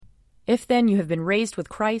If then you have been raised with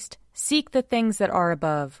Christ, seek the things that are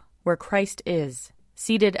above, where Christ is,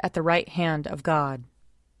 seated at the right hand of God.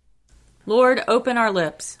 Lord, open our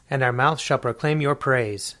lips, and our mouth shall proclaim your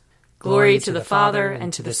praise. Glory to the Father,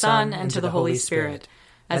 and to the Son, and to the Holy Spirit,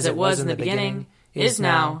 as it was in the beginning, is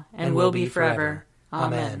now, and will be forever.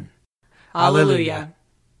 Amen. Alleluia.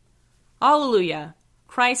 Alleluia.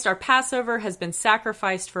 Christ our Passover has been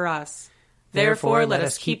sacrificed for us. Therefore let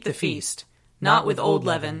us keep the feast, not with old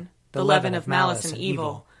leaven, the leaven of malice and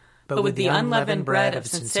evil, but with the unleavened bread of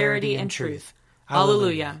sincerity and truth.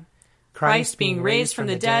 Alleluia. Christ, being raised from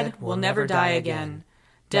the dead, will never die again.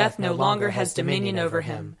 Death no longer has dominion over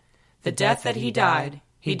him. The death that he died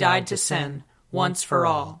to sin, once for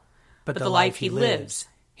all. But the life he lives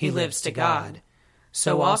to God.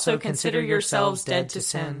 So also consider yourselves dead to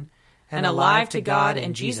sin, and alive to God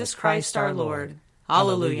in Jesus Christ our Lord.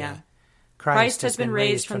 Alleluia. Christ has been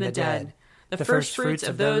raised from the dead, the firstfruits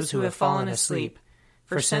of those who have fallen asleep.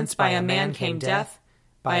 For since by a man came death,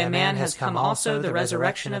 by a man has come also the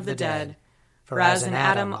resurrection of the dead. For as in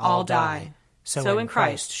Adam all die, so in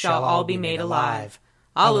Christ shall all be made alive.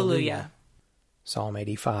 Alleluia. Psalm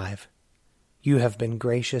 85. You have been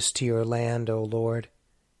gracious to your land, O Lord.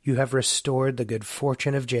 You have restored the good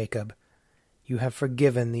fortune of Jacob. You have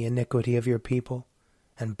forgiven the iniquity of your people,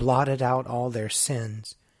 and blotted out all their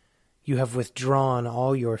sins. You have withdrawn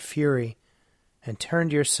all your fury, and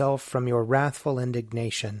turned yourself from your wrathful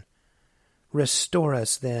indignation. Restore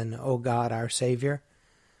us then, O God our Savior.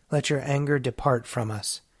 Let your anger depart from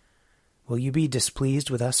us. Will you be displeased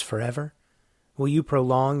with us forever? Will you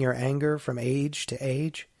prolong your anger from age to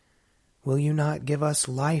age? Will you not give us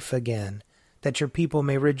life again, that your people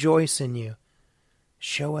may rejoice in you?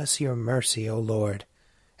 Show us your mercy, O Lord,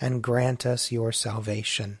 and grant us your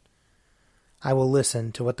salvation. I will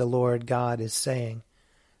listen to what the Lord God is saying,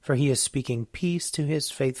 for he is speaking peace to his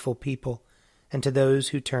faithful people and to those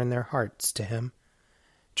who turn their hearts to him.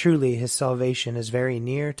 Truly his salvation is very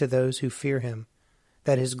near to those who fear him,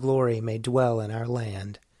 that his glory may dwell in our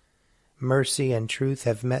land. Mercy and truth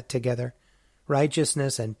have met together,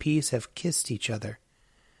 righteousness and peace have kissed each other.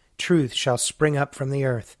 Truth shall spring up from the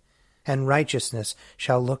earth, and righteousness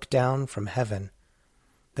shall look down from heaven.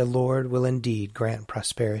 The Lord will indeed grant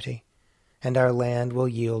prosperity, and our land will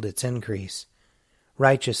yield its increase.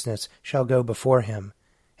 Righteousness shall go before him,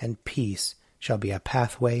 and peace shall be a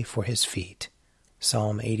pathway for his feet.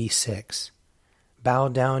 Psalm 86. Bow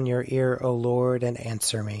down your ear, O Lord, and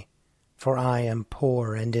answer me, for I am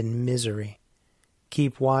poor and in misery.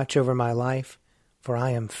 Keep watch over my life, for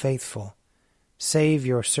I am faithful. Save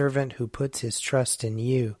your servant who puts his trust in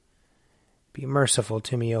you. Be merciful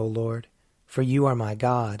to me, O Lord, for you are my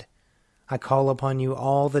God. I call upon you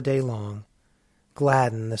all the day long.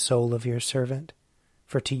 Gladden the soul of your servant,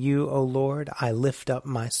 for to you, O Lord, I lift up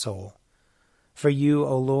my soul. For you,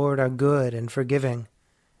 O Lord, are good and forgiving,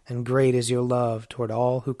 and great is your love toward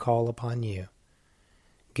all who call upon you.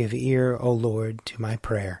 Give ear, O Lord, to my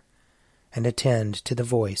prayer, and attend to the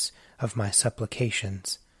voice of my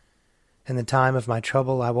supplications. In the time of my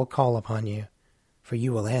trouble I will call upon you, for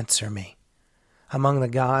you will answer me. Among the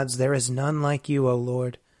gods there is none like you, O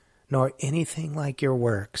Lord, nor anything like your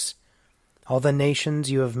works. All the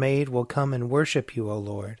nations you have made will come and worship you, O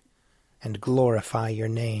Lord, and glorify your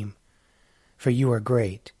name. For you are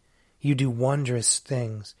great, you do wondrous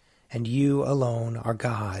things, and you alone are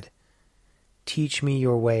God. Teach me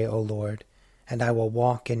your way, O Lord, and I will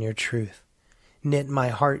walk in your truth. Knit my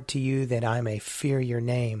heart to you that I may fear your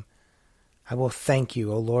name. I will thank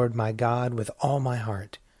you, O Lord my God, with all my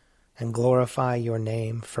heart, and glorify your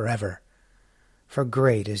name forever. For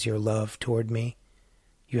great is your love toward me.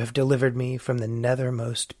 You have delivered me from the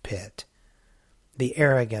nethermost pit. The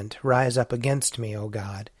arrogant rise up against me, O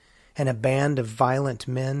God, and a band of violent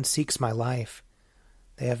men seeks my life.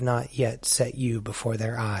 They have not yet set you before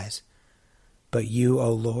their eyes. But you,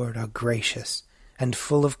 O Lord, are gracious and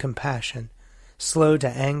full of compassion, slow to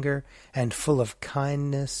anger, and full of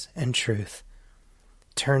kindness and truth.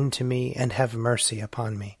 Turn to me and have mercy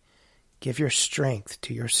upon me. Give your strength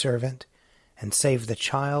to your servant, and save the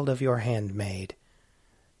child of your handmaid.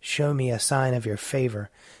 Show me a sign of your favor,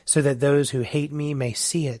 so that those who hate me may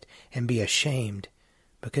see it and be ashamed,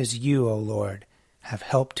 because you, O Lord, have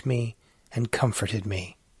helped me and comforted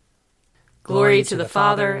me. Glory to the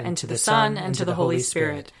Father, and to the Son, and to the Holy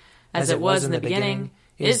Spirit, as it was in the beginning,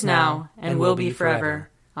 is now, and will be forever.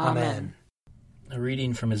 Amen. A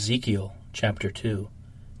reading from Ezekiel, chapter 2.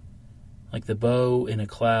 Like the bow in a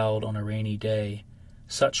cloud on a rainy day,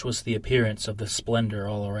 such was the appearance of the splendor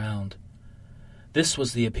all around. This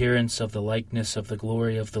was the appearance of the likeness of the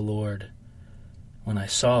glory of the Lord. When I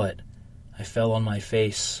saw it, I fell on my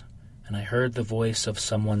face, and I heard the voice of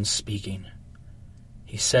someone speaking.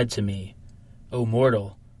 He said to me, O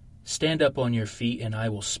mortal, stand up on your feet, and I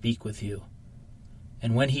will speak with you.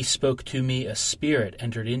 And when he spoke to me, a spirit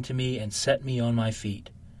entered into me and set me on my feet,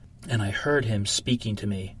 and I heard him speaking to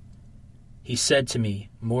me. He said to me,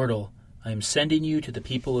 Mortal, I am sending you to the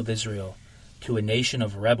people of Israel, to a nation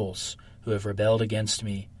of rebels who have rebelled against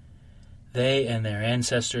me. They and their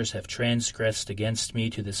ancestors have transgressed against me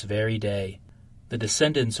to this very day. The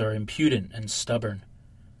descendants are impudent and stubborn.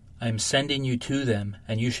 I am sending you to them,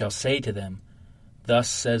 and you shall say to them, Thus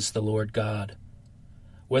says the Lord God.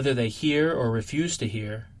 Whether they hear or refuse to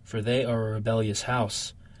hear, for they are a rebellious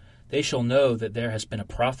house, they shall know that there has been a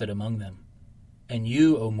prophet among them. And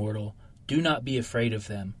you, O mortal, do not be afraid of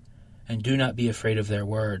them, and do not be afraid of their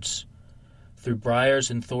words. Through briars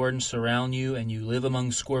and thorns surround you, and you live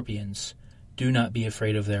among scorpions. Do not be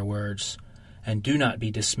afraid of their words, and do not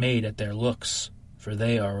be dismayed at their looks, for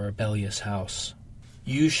they are a rebellious house.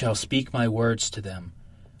 You shall speak my words to them,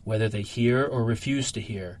 whether they hear or refuse to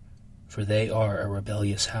hear, for they are a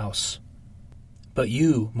rebellious house. But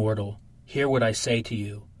you, mortal, hear what I say to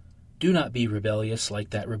you. Do not be rebellious like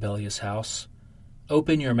that rebellious house.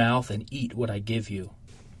 Open your mouth and eat what I give you.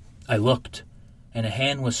 I looked, and a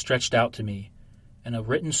hand was stretched out to me, and a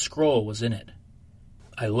written scroll was in it.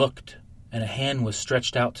 I looked, and a hand was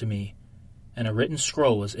stretched out to me, and a written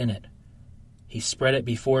scroll was in it. He spread it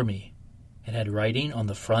before me. It had writing on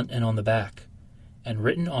the front and on the back, and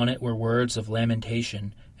written on it were words of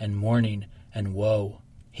lamentation and mourning and woe.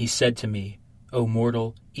 He said to me, O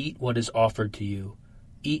mortal, eat what is offered to you.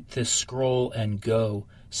 Eat this scroll and go,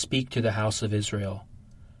 speak to the house of Israel.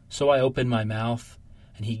 So I opened my mouth,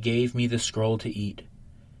 and he gave me the scroll to eat.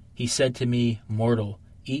 He said to me, Mortal,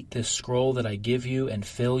 eat this scroll that I give you and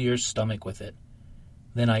fill your stomach with it.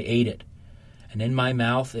 Then I ate it, and in my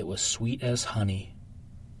mouth it was sweet as honey.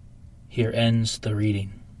 Here ends the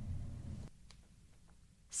reading.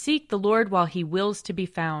 Seek the Lord while he wills to be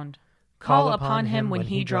found. Call upon him when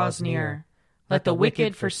he draws near. Let the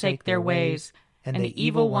wicked forsake their ways, and the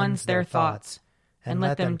evil ones their thoughts. And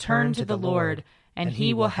let them turn to the Lord, and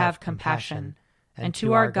he will have compassion. And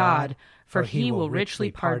to our God, for he will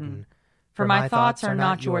richly pardon. For my thoughts are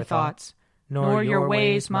not your thoughts, nor your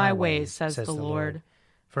ways my ways, says the Lord.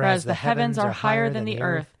 For as the heavens are higher than the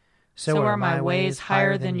earth, so are my ways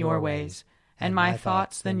higher than your ways, and my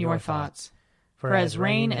thoughts than your thoughts. For as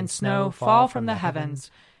rain and snow fall from the heavens,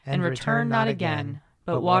 and return not again,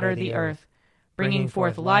 but water the earth, bringing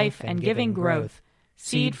forth life and giving growth,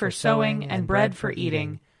 seed for sowing and bread for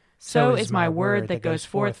eating, so is my word that goes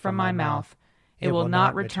forth from my mouth. It will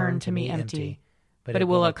not return to me empty, but it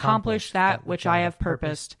will accomplish that which I have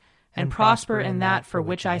purposed, and prosper in that for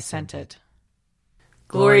which I sent it.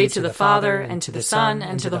 Glory to the Father, and to the Son,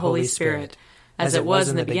 and to the Holy Spirit, as it was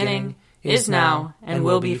in the beginning, is now, and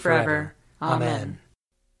will be forever. Amen.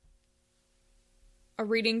 A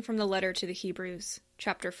reading from the letter to the Hebrews,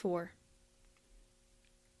 chapter 4.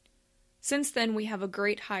 Since then we have a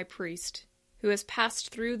great high priest, who has passed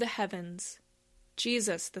through the heavens,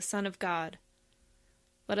 Jesus, the Son of God.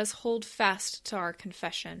 Let us hold fast to our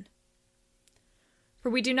confession. For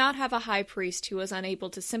we do not have a high priest who is unable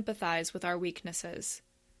to sympathize with our weaknesses,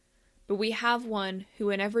 but we have one who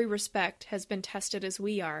in every respect has been tested as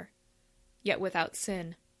we are, yet without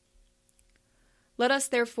sin. Let us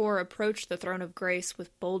therefore approach the throne of grace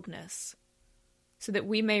with boldness, so that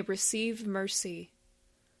we may receive mercy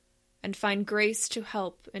and find grace to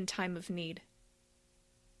help in time of need.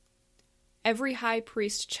 Every high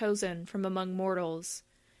priest chosen from among mortals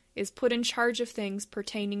is put in charge of things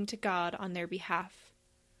pertaining to God on their behalf,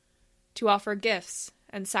 to offer gifts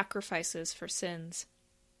and sacrifices for sins.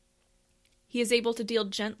 He is able to deal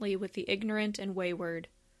gently with the ignorant and wayward,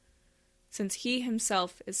 since he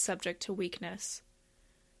himself is subject to weakness.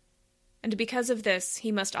 And because of this,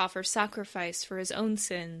 he must offer sacrifice for his own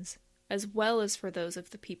sins, as well as for those of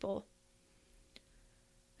the people.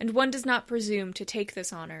 And one does not presume to take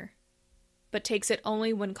this honor, but takes it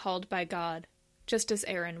only when called by God, just as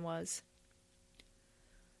Aaron was.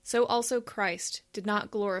 So also Christ did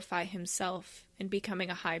not glorify himself in becoming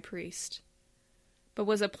a high priest, but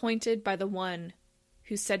was appointed by the one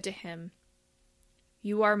who said to him,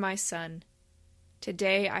 You are my son,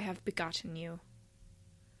 today I have begotten you.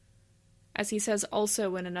 As he says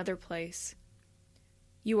also in another place,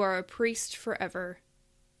 You are a priest forever,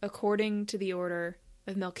 according to the order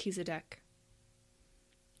of Melchizedek.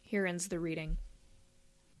 Here ends the reading.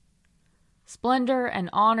 Splendor and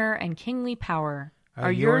honor and kingly power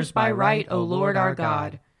are yours by right, O Lord our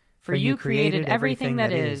God, for you created everything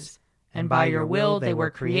that is, and by your will they were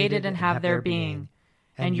created and have their being.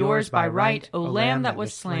 and yours by right, O Lamb that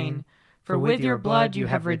was slain. For with your blood you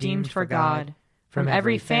have redeemed for God, from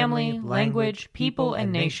every family, language, people,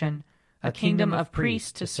 and nation, a kingdom of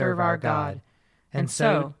priests to serve our God. And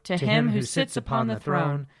so, to him who sits upon the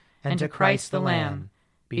throne, and to Christ the Lamb,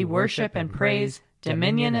 be worship and praise,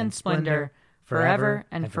 dominion and splendor, forever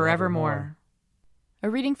and forevermore. A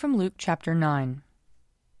reading from Luke chapter 9.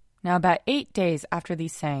 Now about 8 days after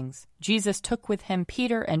these sayings, Jesus took with him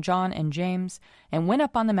Peter and John and James, and went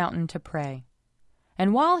up on the mountain to pray.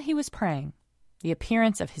 And while he was praying, the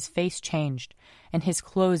appearance of his face changed, and his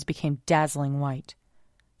clothes became dazzling white.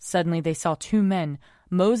 Suddenly they saw 2 men,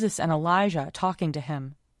 Moses and Elijah, talking to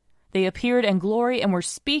him. They appeared in glory and were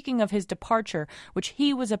speaking of his departure, which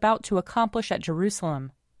he was about to accomplish at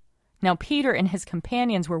Jerusalem. Now Peter and his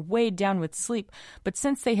companions were weighed down with sleep, but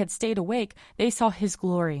since they had stayed awake, they saw his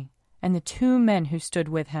glory, and the 2 men who stood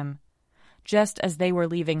with him. Just as they were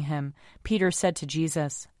leaving him, Peter said to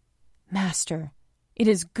Jesus, "Master, it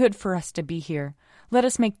is good for us to be here. Let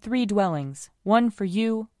us make 3 dwellings, one for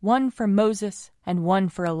you, one for Moses, and one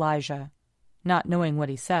for Elijah," not knowing what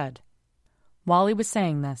he said. While he was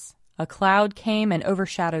saying this, a cloud came and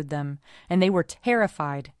overshadowed them, and they were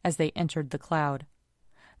terrified as they entered the cloud.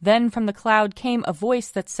 Then from the cloud came a voice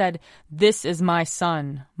that said, "This is my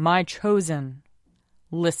son, my chosen.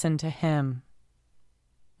 Listen to him."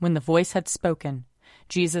 When the voice had spoken,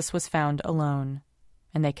 Jesus was found alone,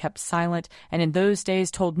 and they kept silent, and in those days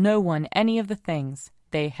told no one any of the things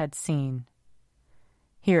they had seen.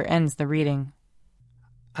 Here ends the reading.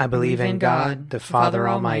 I believe in God, the Father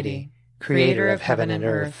Almighty, creator of heaven and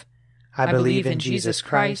earth. I believe in Jesus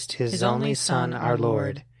Christ, his only Son, our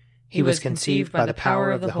Lord. He was conceived by the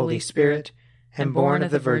power of the Holy Spirit and born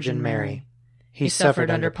of the Virgin Mary. He suffered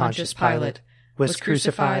under Pontius Pilate, was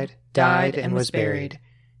crucified, died, and was buried.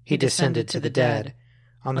 He descended to the dead.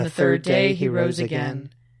 On the 3rd day he rose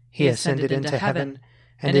again. He ascended into heaven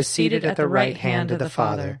and is seated at the right hand of the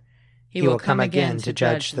Father. He will come again to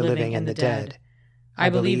judge the living and the dead. I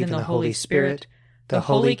believe in the Holy Spirit, the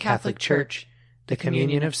Holy Catholic Church, the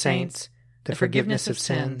communion of saints, the forgiveness of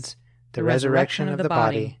sins, the resurrection of the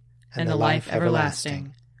body, and the life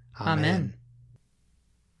everlasting. Amen.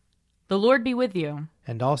 The Lord be with you.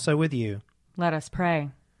 And also with you. Let us pray.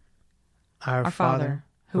 Our Father,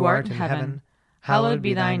 who art in heaven, hallowed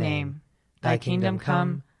be thy name. Thy kingdom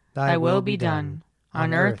come, thy will be done,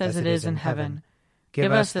 on earth as it is in heaven.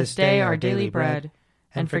 Give us this day our daily bread,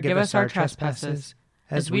 and forgive us our trespasses,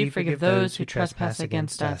 as we forgive those who trespass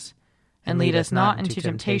against us. And lead us not into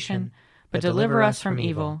temptation, but deliver us from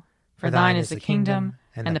evil. For thine is the kingdom,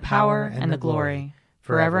 and the power, and the glory,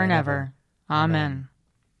 forever and ever. Amen.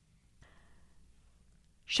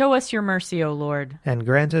 Show us your mercy, O Lord. And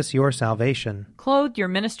grant us your salvation. Clothe your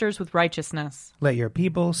ministers with righteousness. Let your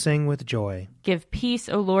people sing with joy. Give peace,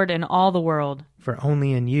 O Lord, in all the world. For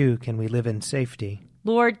only in you can we live in safety.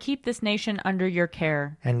 Lord, keep this nation under your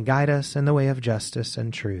care. And guide us in the way of justice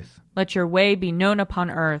and truth. Let your way be known upon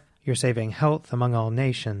earth. Your saving health among all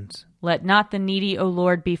nations. Let not the needy, O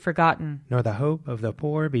Lord, be forgotten. Nor the hope of the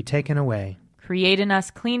poor be taken away. Create in us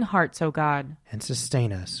clean hearts, O God. And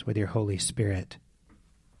sustain us with your Holy Spirit.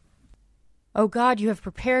 O God, you have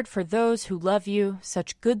prepared for those who love you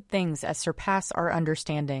such good things as surpass our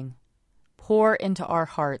understanding. Pour into our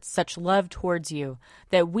hearts such love towards you,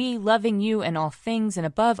 that we, loving you in all things and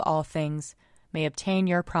above all things, may obtain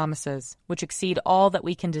your promises, which exceed all that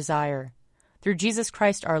we can desire. Through Jesus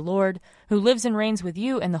Christ our Lord, who lives and reigns with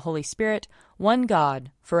you in the Holy Spirit, one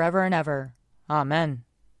God, forever and ever. Amen.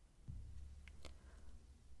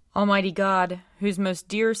 Almighty God, whose most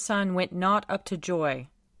dear Son went not up to joy,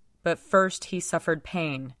 but first he suffered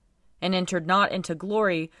pain, and entered not into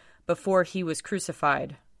glory before he was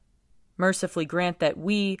crucified, mercifully grant that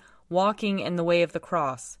we, walking in the way of the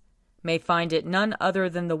cross, may find it none other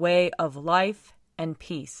than the way of life and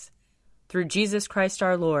peace. Through Jesus Christ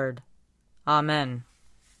our Lord. Amen.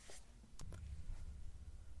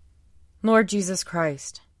 Lord Jesus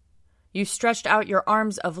Christ, you stretched out your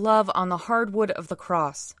arms of love on the hard wood of the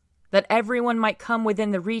cross, that everyone might come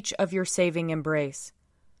within the reach of your saving embrace.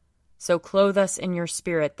 So clothe us in your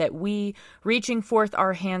Spirit, that we, reaching forth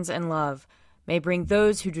our hands in love, may bring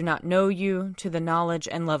those who do not know you to the knowledge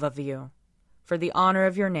and love of you. For the honor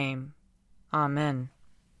of your name. Amen.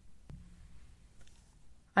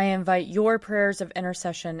 I invite your prayers of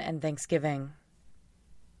intercession and thanksgiving.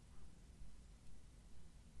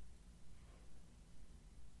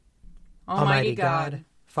 Almighty God,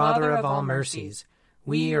 Father of all mercies,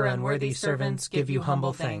 we, your unworthy servants, give you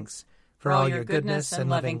humble thanks for all your goodness and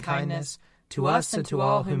loving kindness to us and to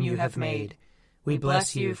all whom you have made. We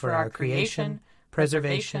bless you for our creation,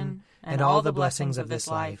 preservation, and all the blessings of this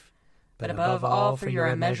life, but above all for your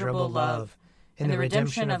immeasurable love, in the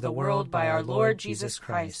redemption of the world by our Lord Jesus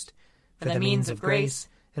Christ, for the means of grace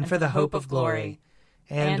and for the hope of glory.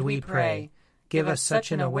 And we pray, give us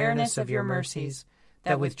such an awareness of your mercies,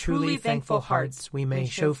 that with truly thankful hearts we may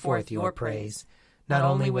show forth your praise, not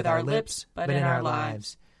only with our lips, but in our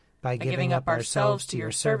lives, by giving up ourselves to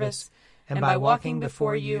your service, and by walking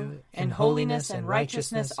before you in holiness and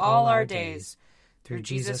righteousness all our days, through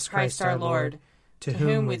Jesus Christ our Lord, to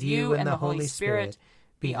whom with you and the Holy Spirit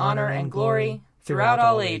be honor and glory throughout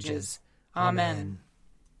all ages. Amen.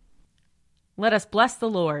 Let us bless the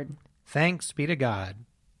Lord. Thanks be to God.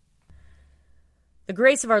 The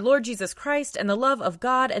grace of our Lord Jesus Christ and the love of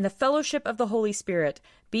God and the fellowship of the Holy Spirit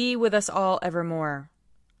be with us all evermore.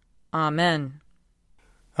 Amen.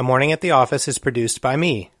 A Morning at the Office is produced by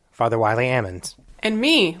me, Father Wiley Ammons. And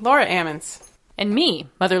me, Laura Ammons. And me,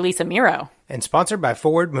 Mother Lisa Meirow. And sponsored by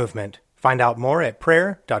Forward Movement. Find out more at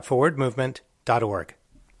prayer.forwardmovement.org.